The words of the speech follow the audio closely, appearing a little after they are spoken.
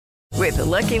With the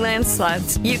Lucky Land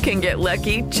Slots, you can get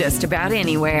lucky just about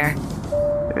anywhere.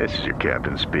 This is your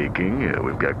captain speaking.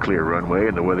 We've got clear runway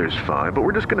and the weather's fine, but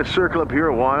we're just going to circle up here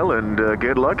a while and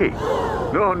get lucky.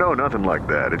 No, nothing like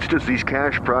that. It's just these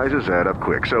cash prizes add up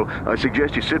quick. So I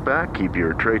suggest you sit back, keep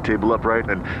your tray table upright,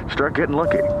 and start getting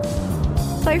lucky.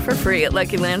 Play for free at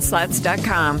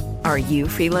LuckyLandSlots.com. Are you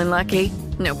feeling lucky?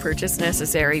 No purchase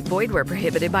necessary. Void where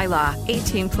prohibited by law.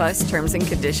 18 plus terms and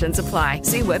conditions apply.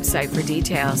 See website for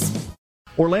details.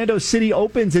 Orlando City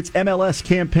opens its MLS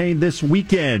campaign this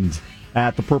weekend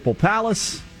at the Purple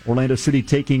Palace. Orlando City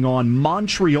taking on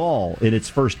Montreal in its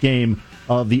first game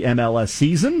of the MLS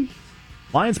season.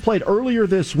 Lions played earlier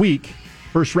this week,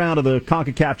 first round of the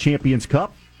CONCACAF Champions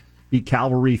Cup. Beat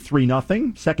Calvary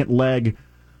 3-0. Second leg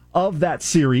of that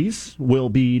series will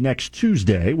be next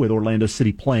Tuesday with Orlando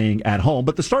City playing at home.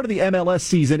 But the start of the MLS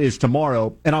season is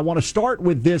tomorrow, and I want to start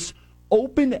with this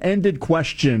open-ended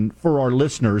question for our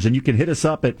listeners, and you can hit us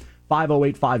up at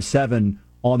 50857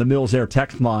 on the Mills Air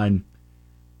text line.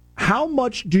 How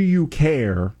much do you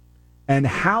care and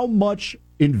how much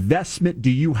investment do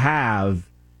you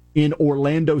have in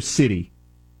Orlando City?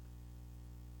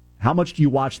 How much do you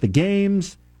watch the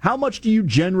games? How much do you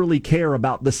generally care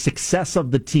about the success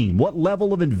of the team? What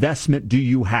level of investment do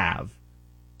you have?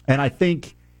 And I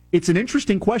think it's an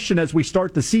interesting question as we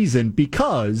start the season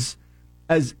because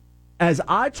as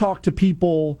I talk to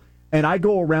people and I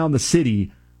go around the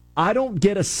city, I don't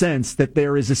get a sense that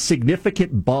there is a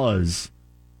significant buzz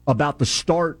about the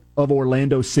start of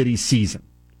Orlando City's season.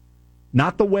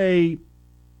 Not the way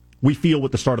we feel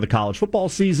with the start of the college football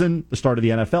season, the start of the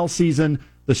NFL season,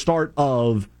 the start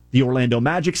of the Orlando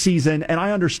Magic season. And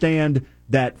I understand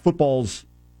that football's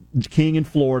king in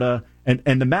Florida and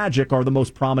the Magic are the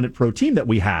most prominent pro team that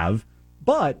we have.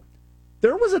 But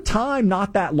there was a time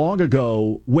not that long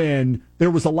ago when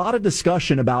there was a lot of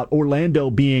discussion about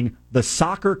Orlando being the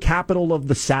soccer capital of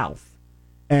the South.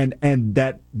 And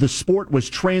that the sport was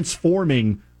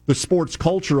transforming the sports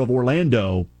culture of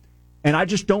Orlando. And I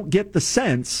just don't get the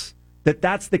sense that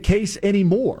that's the case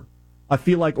anymore. I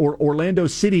feel like Orlando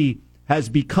City has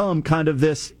become kind of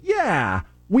this,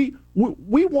 we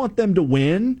want them to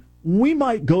win. We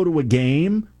might go to a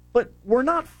game, but we're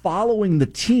not following the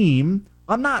team.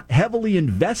 I'm not heavily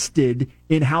invested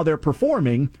in how they're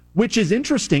performing, which is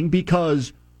interesting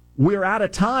because we're at a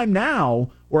time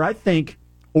now where I think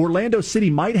Orlando City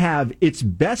might have its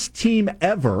best team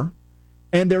ever,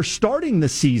 and they're starting the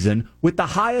season with the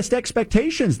highest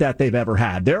expectations that they've ever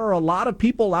had. There are a lot of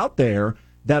people out there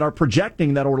that are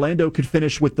projecting that Orlando could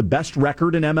finish with the best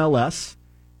record in MLS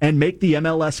and make the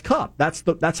MLS Cup.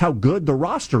 That's how good the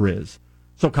roster is.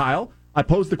 So, Kyle, I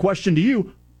pose the question to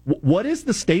you. What is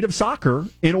the state of soccer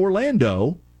in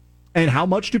Orlando, and how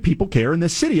much do people care in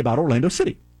this city about Orlando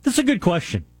City? That's a good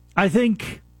question. I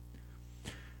think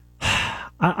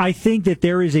that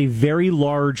there is a very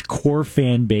large core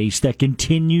fan base that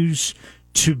continues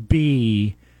to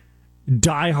be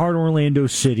diehard Orlando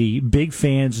City, big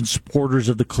fans and supporters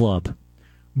of the club.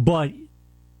 But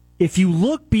if you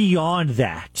look beyond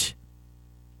that,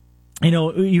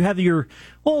 you have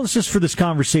let's just for this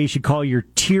conversation call your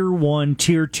tier 1,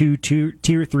 tier 2,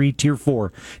 tier 3, tier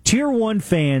 4. Tier 1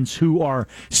 fans who are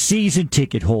season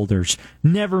ticket holders,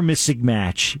 never missing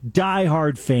match,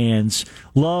 diehard fans,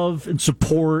 love and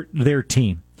support their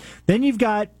team. Then you've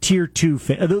got tier 2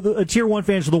 tier 1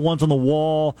 fans are the ones on the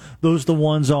wall. Those are the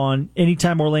ones on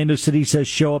anytime Orlando City says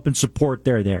show up and support,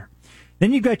 they're there.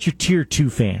 Then you've got your tier 2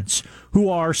 fans who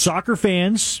are soccer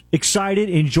fans, excited,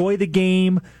 enjoy the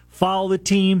game, follow the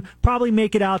team, probably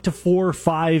make it out to 4 or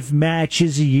 5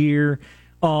 matches a year,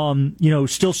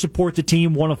 still support the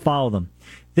team, want to follow them.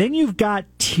 Then you've got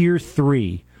tier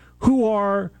 3 who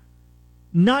are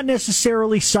not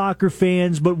necessarily soccer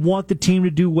fans, but want the team to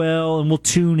do well and will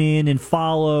tune in and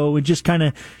follow and just kind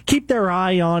of keep their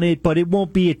eye on it, but it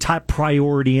won't be a top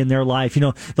priority in their life.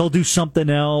 They'll do something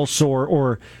else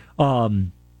or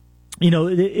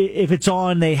if it's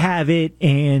on, they have it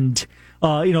and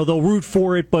they'll root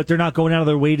for it, but they're not going out of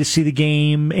their way to see the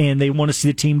game and they want to see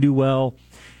the team do well.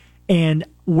 And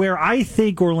where I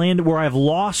think Orlando, where I've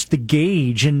lost the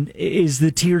gauge and is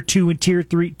the tier 2 and tier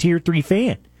 3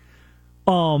 fan.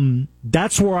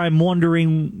 That's where I'm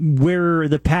wondering where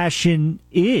the passion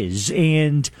is.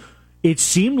 And it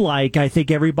seemed like I think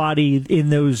everybody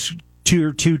in those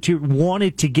tier 2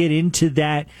 wanted to get into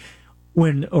that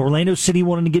when Orlando City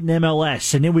wanted to get an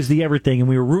MLS, and it was the everything, and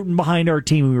we were rooting behind our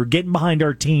team, we were getting behind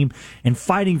our team and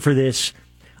fighting for this.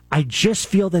 I just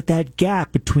feel that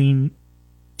gap between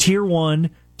tier 1,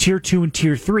 tier 2, and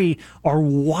tier 3 are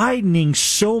widening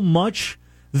so much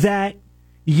that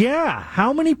Yeah.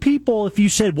 How many people, if you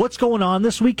said what's going on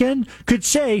this weekend, could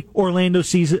say Orlando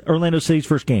City's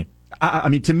first game? I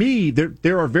mean, to me,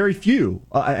 there are very few,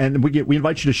 and we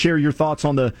invite you to share your thoughts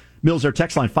on the Mills Air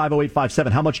text line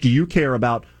 50857. How much do you care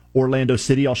about Orlando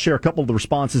City? I'll share a couple of the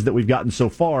responses that we've gotten so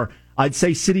far. I'd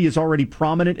say City is already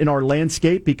prominent in our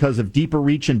landscape because of deeper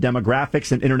reach and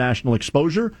demographics and international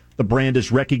exposure. The brand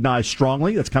is recognized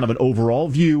strongly. That's kind of an overall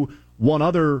view. One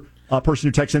other person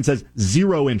who texts in says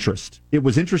zero interest. It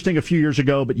was interesting a few years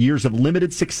ago, but years of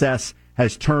limited success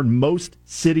has turned most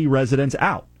City residents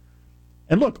out.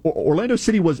 And look, Orlando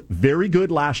City was very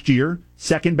good last year,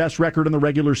 second best record in the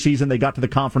regular season. They got to the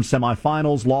conference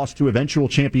semifinals, lost to eventual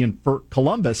champion for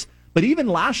Columbus. But even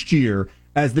last year,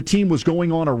 as the team was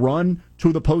going on a run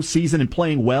to the postseason and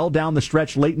playing well down the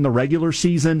stretch late in the regular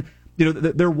season,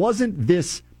 there wasn't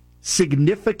this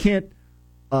significant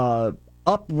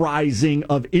uprising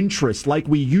of interest like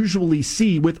we usually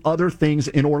see with other things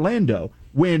in Orlando.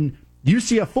 When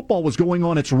UCF football was going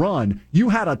on its run, you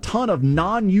had a ton of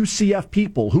non-UCF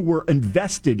people who were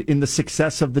invested in the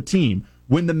success of the team.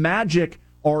 When the Magic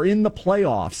are in the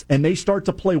playoffs and they start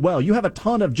to play well, you have a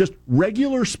ton of just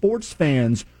regular sports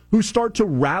fans who start to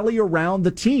rally around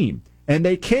the team. And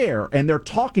they care, and they're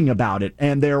talking about it,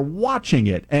 and they're watching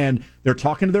it, and they're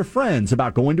talking to their friends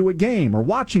about going to a game or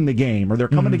watching the game, or they're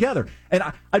coming together. And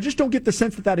I just don't get the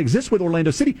sense that exists with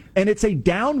Orlando City, and it's a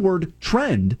downward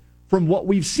trend from what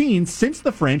we've seen since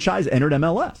the franchise entered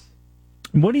MLS.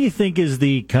 What do you think is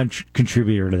the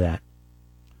contributor to that?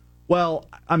 Well,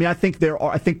 I mean, I think there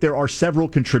are several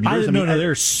contributors.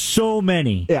 There's so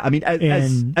many. Yeah, I mean,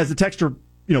 as the texter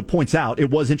points out, it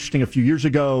was interesting a few years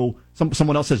ago.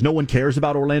 Someone else says no one cares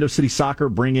about Orlando City soccer.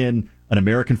 Bring in an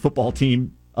American football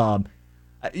team. I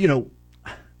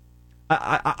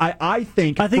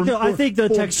think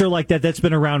the texts are like that. That's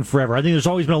been around forever. I think there's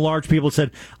always been a large people that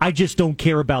said, I just don't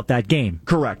care about that game.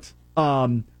 Correct.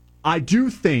 I do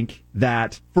think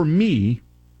that, for me,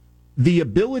 the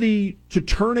ability to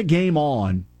turn a game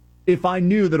on, if I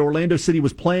knew that Orlando City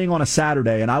was playing on a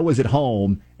Saturday and I was at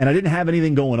home and I didn't have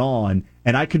anything going on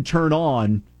and I could turn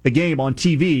on the game on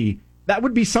TV, that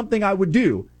would be something I would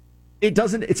do.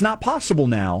 It's not possible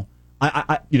now.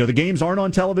 The games aren't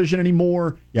on television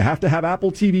anymore. You have to have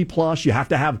Apple TV Plus. You have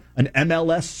to have an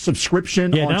MLS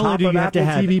subscription on top of Apple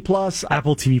TV Plus.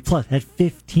 Apple TV Plus at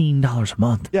 $15 a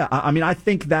month. Yeah, I mean, I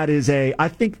think that is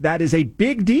a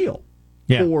big deal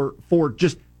for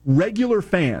just regular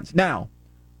fans. Now,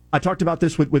 I talked about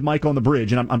this with Mike on the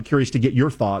bridge, and I'm curious to get your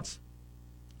thoughts.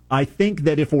 I think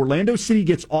that if Orlando City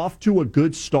gets off to a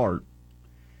good start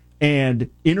and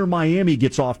Inter Miami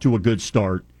gets off to a good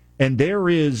start, and there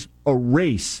is a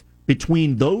race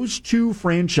between those two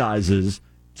franchises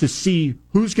to see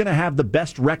who's going to have the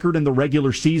best record in the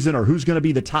regular season or who's going to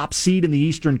be the top seed in the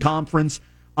Eastern Conference,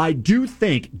 I do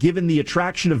think, given the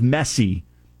attraction of Messi,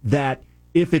 that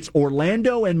if it's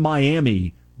Orlando and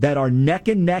Miami that are neck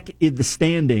and neck in the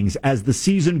standings as the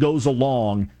season goes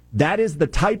along, that is the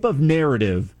type of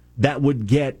narrative that would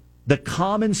get the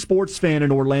common sports fan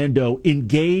in Orlando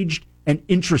engaged and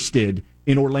interested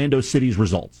in Orlando City's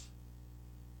results.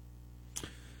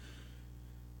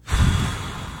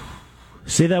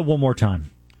 Say that one more time.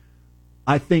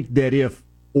 I think that if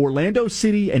Orlando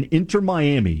City and Inter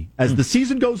Miami, as the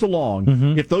season goes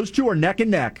along, if those two are neck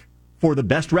and neck for the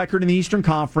best record in the Eastern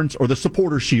Conference or the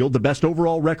Supporters' Shield, the best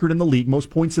overall record in the league, most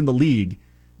points in the league,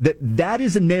 that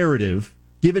is a narrative,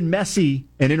 given Messi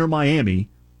and Inter Miami,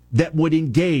 that would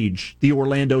engage the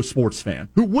Orlando sports fan,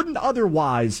 who wouldn't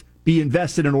otherwise be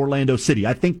invested in Orlando City.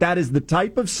 I think that is the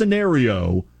type of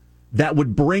scenario that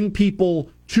would bring people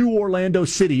to Orlando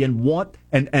City and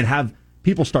have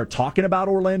people start talking about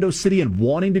Orlando City and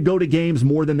wanting to go to games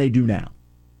more than they do now.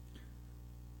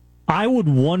 I would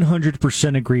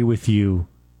 100% agree with you.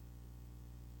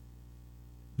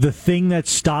 The thing that's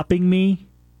stopping me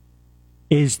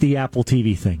is the Apple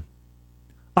TV thing.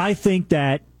 I think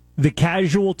that the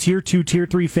casual Tier 2, Tier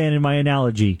 3 fan, in my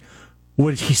analogy,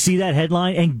 would see that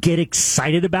headline and get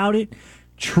excited about it,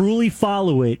 truly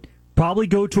follow it, probably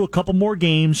go to a couple more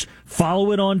games,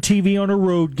 follow it on TV on a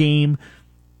road game,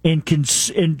 and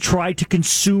try to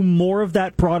consume more of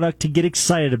that product to get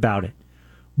excited about it.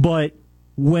 But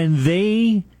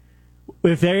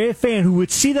if they're a fan who would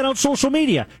see that on social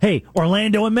media, hey,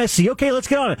 Orlando and Messi, okay, let's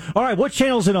get on it. All right, what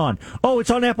channel is it on? Oh,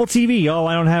 it's on Apple TV. Oh,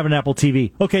 I don't have an Apple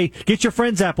TV. Okay, get your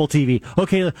friend's Apple TV.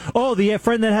 Okay, oh, the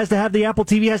friend that has to have the Apple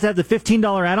TV has to have the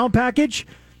 $15 add-on package?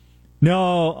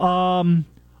 No,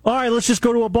 all right, let's just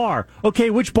go to a bar. Okay,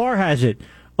 which bar has it?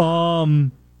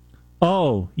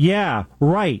 Oh, yeah,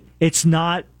 right. It's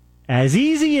not as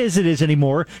easy as it is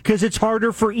anymore because it's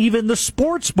harder for even the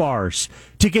sports bars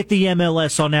to get the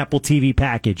MLS on Apple TV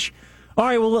package. All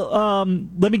right, well,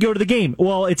 let me go to the game.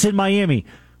 Well, it's in Miami.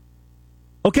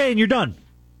 Okay, and you're done.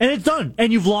 And it's done.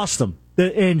 And you've lost them.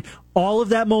 And all of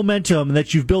that momentum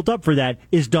that you've built up for that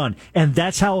is done. And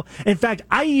that's how, in fact,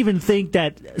 I even think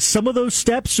that some of those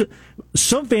steps,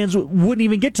 some fans wouldn't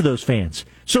even get to those fans.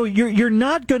 So you're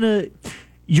not gonna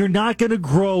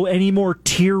grow any more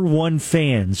Tier 1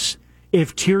 fans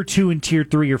if Tier 2 and Tier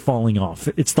 3 are falling off.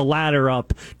 It's the ladder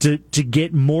up to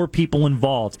get more people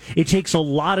involved. It takes a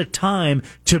lot of time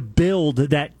to build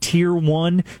that Tier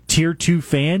 1, Tier 2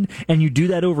 fan, and you do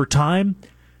that over time.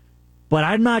 But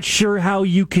I'm not sure how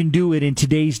you can do it in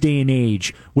today's day and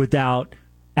age without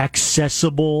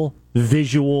accessible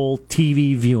visual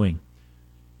TV viewing.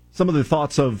 Some of the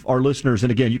thoughts of our listeners, and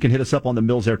again, you can hit us up on the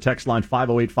Mills Air text line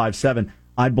 50857.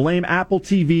 I blame Apple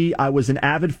TV. I was an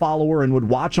avid follower and would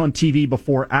watch on TV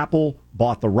before Apple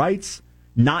bought the rights.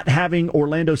 Not having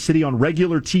Orlando City on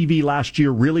regular TV last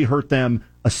year really hurt them,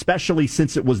 especially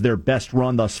since it was their best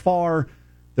run thus far.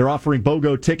 They're offering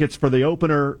BOGO tickets for the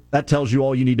opener. That tells you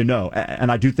all you need to know. And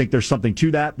I do think there's something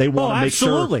to that. They want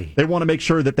to make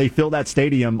sure that they fill that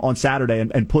stadium on Saturday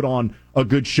and put on a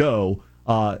good show.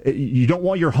 You don't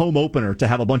want your home opener to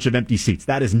have a bunch of empty seats.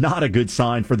 That is not a good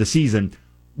sign for the season.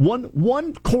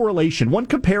 One correlation, one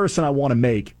comparison I want to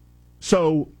make.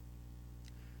 So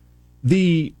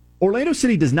the Orlando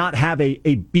City does not have a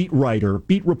beat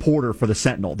reporter for the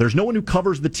Sentinel. There's no one who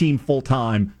covers the team full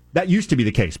time. That used to be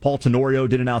the case. Paul Tenorio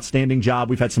did an outstanding job.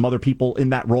 We've had some other people in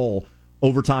that role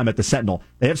over time at the Sentinel.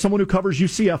 They have someone who covers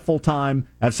UCF full time,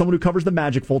 have someone who covers the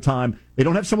Magic full time. They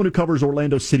don't have someone who covers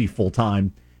Orlando City full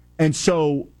time. And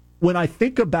so when I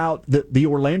think about the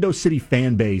Orlando City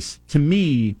fan base, to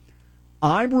me,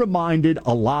 I'm reminded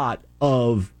a lot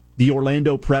of the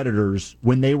Orlando Predators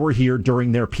when they were here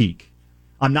during their peak.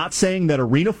 I'm not saying that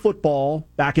arena football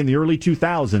back in the early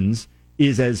 2000s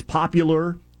is as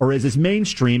popular or is as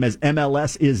mainstream as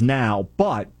MLS is now,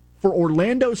 but for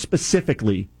Orlando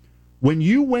specifically, when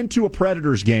you went to a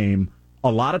Predators game,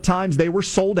 a lot of times they were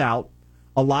sold out.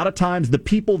 A lot of times the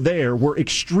people there were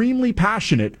extremely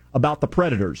passionate about the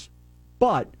Predators.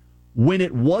 But when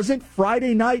it wasn't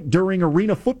Friday night during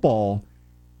arena football,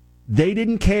 they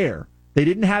didn't care. They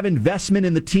didn't have investment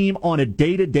in the team on a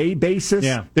day-to-day basis.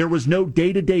 Yeah. There was no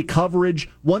day-to-day coverage.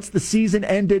 Once the season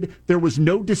ended, there was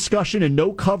no discussion and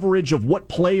no coverage of what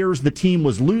players the team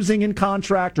was losing in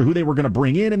contract or who they were going to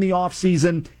bring in the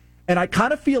offseason. And I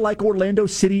kind of feel like Orlando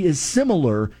City is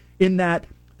similar in that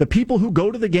the people who go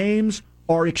to the games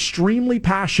are extremely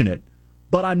passionate,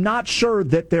 but I'm not sure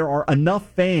that there are enough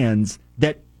fans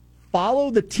that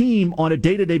follow the team on a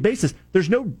day-to-day basis. There's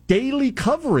no daily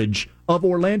coverage of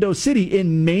Orlando City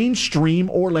in mainstream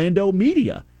Orlando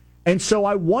media. And so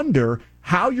I wonder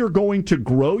how you're going to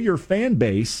grow your fan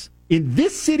base in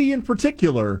this city in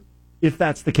particular if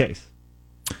that's the case.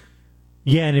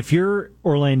 Yeah, and if you're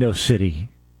Orlando City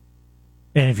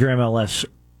and if you're MLS,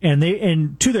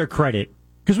 and to their credit,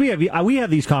 because we have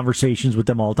these conversations with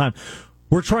them all the time,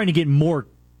 we're trying to get more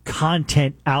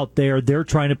content out there. They're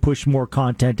trying to push more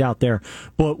content out there.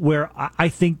 But where I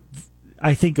think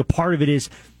a part of it is,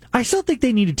 I still think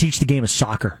they need to teach the game of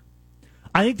soccer.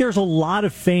 I think there's a lot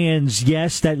of fans,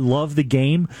 yes, that love the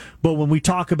game, but when we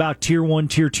talk about Tier 1,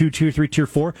 Tier 2, Tier 3, Tier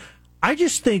 4, I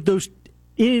just think those,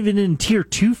 even in Tier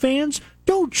 2 fans,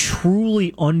 don't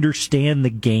truly understand the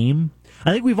game.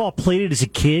 I think we've all played it as a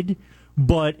kid,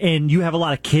 and you have a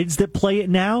lot of kids that play it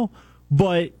now,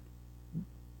 but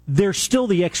there's still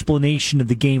the explanation of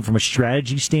the game from a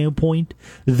strategy standpoint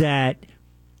that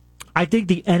I think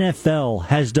the NFL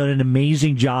has done an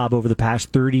amazing job over the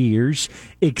past 30 years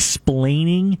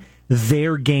explaining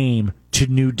their game to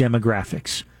new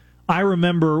demographics. I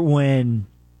remember when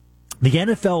the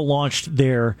NFL launched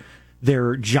their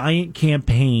giant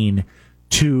campaign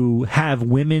to have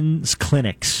women's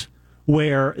clinics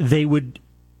where they would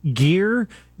gear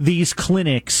these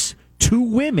clinics to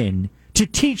women to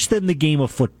teach them the game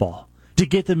of football, to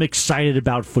get them excited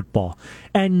about football.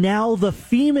 And now the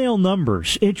female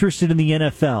numbers interested in the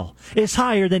NFL is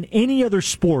higher than any other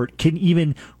sport can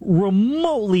even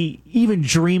remotely even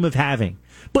dream of having.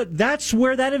 But that's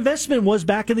where that investment was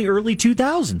back in the early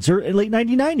 2000s or late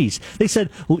 1990s. They said,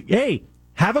 hey,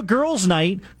 have a girls'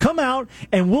 night, come out,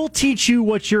 and we'll teach you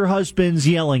what your husband's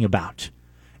yelling about.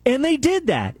 And they did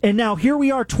that. And now here we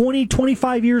are 20,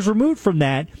 25 years removed from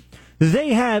that. They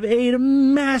have a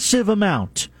massive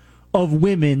amount of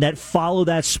women that follow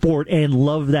that sport and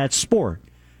love that sport.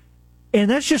 And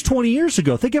that's just 20 years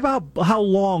ago. Think about how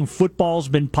long football's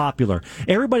been popular.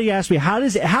 Everybody asks me, how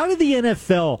did the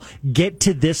NFL get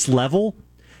to this level?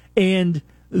 And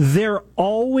they're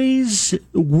always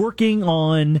working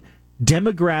on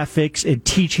demographics and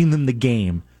teaching them the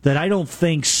game that I don't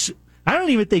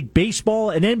even think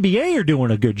baseball and NBA are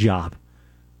doing a good job.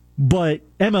 But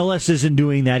MLS isn't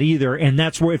doing that either, and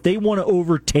that's where if they want to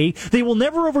overtake, they will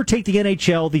never overtake the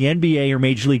NHL, the NBA, or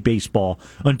Major League Baseball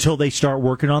until they start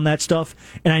working on that stuff.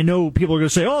 And I know people are going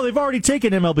to say, oh, they've already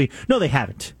taken MLB. No, they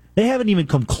haven't. They haven't even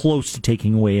come close to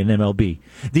taking away an MLB.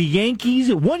 The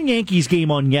Yankees, one Yankees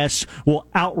game on Yes will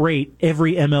outrate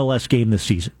every MLS game this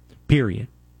season, period.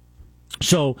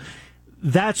 So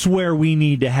that's where we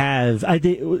need to have,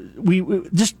 we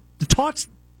just talks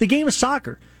the game of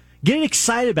soccer. Get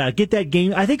excited about it. Get that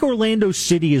game. I think Orlando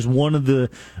City is one of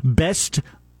the best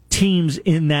teams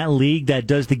in that league that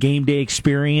does the game day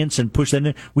experience and push that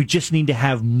in. We just need to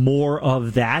have more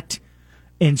of that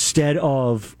in supplement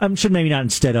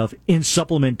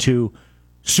to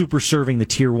super serving the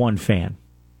Tier 1 fan.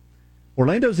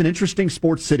 Orlando's an interesting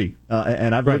sports city,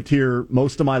 and I've lived here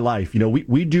most of my life. You know,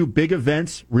 we do big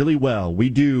events really well. We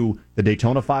do the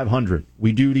Daytona 500.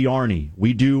 We do the Arnie.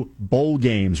 We do bowl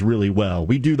games really well.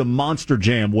 We do the Monster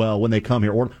Jam well when they come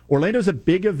here. Orlando's a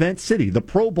big event city. The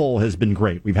Pro Bowl has been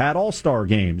great. We've had all-star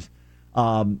games.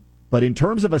 But in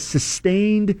terms of a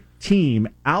sustained team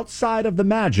outside of the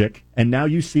Magic, and now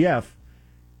UCF,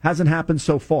 hasn't happened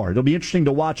so far. It'll be interesting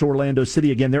to watch Orlando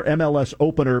City again. Their MLS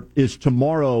opener is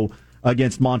tomorrow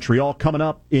against Montreal. Coming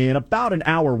up in about an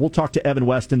hour, we'll talk to Evan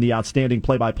Weston, the outstanding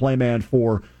play-by-play man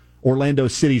for Orlando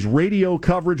City's radio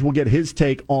coverage. We'll get his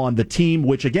take on the team,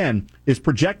 which, again, is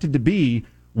projected to be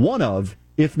one of,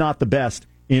 if not the best,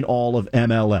 in all of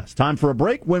MLS. Time for a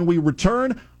break. When we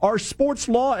return, our sports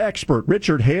law expert,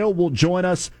 Richard Hale, will join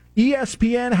us.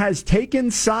 ESPN has taken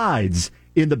sides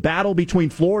in the battle between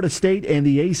Florida State and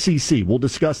the ACC. We'll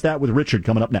discuss that with Richard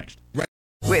coming up next.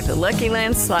 With the Lucky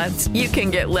Land Slots, you can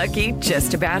get lucky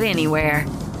just about anywhere.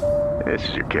 This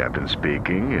is your captain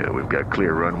speaking. We've got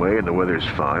clear runway and the weather's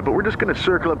fine, but we're just going to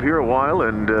circle up here a while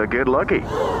and get lucky.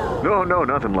 No,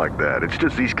 nothing like that. It's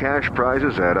just these cash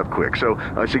prizes add up quick. So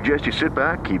I suggest you sit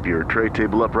back, keep your tray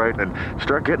table upright, and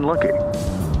start getting lucky.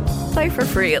 Play for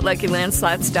free at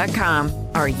LuckyLandSlots.com.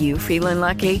 Are you feeling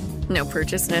lucky? No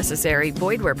purchase necessary.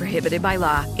 Void where prohibited by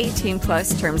law.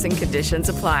 18+ terms and conditions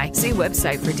apply. See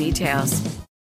website for details.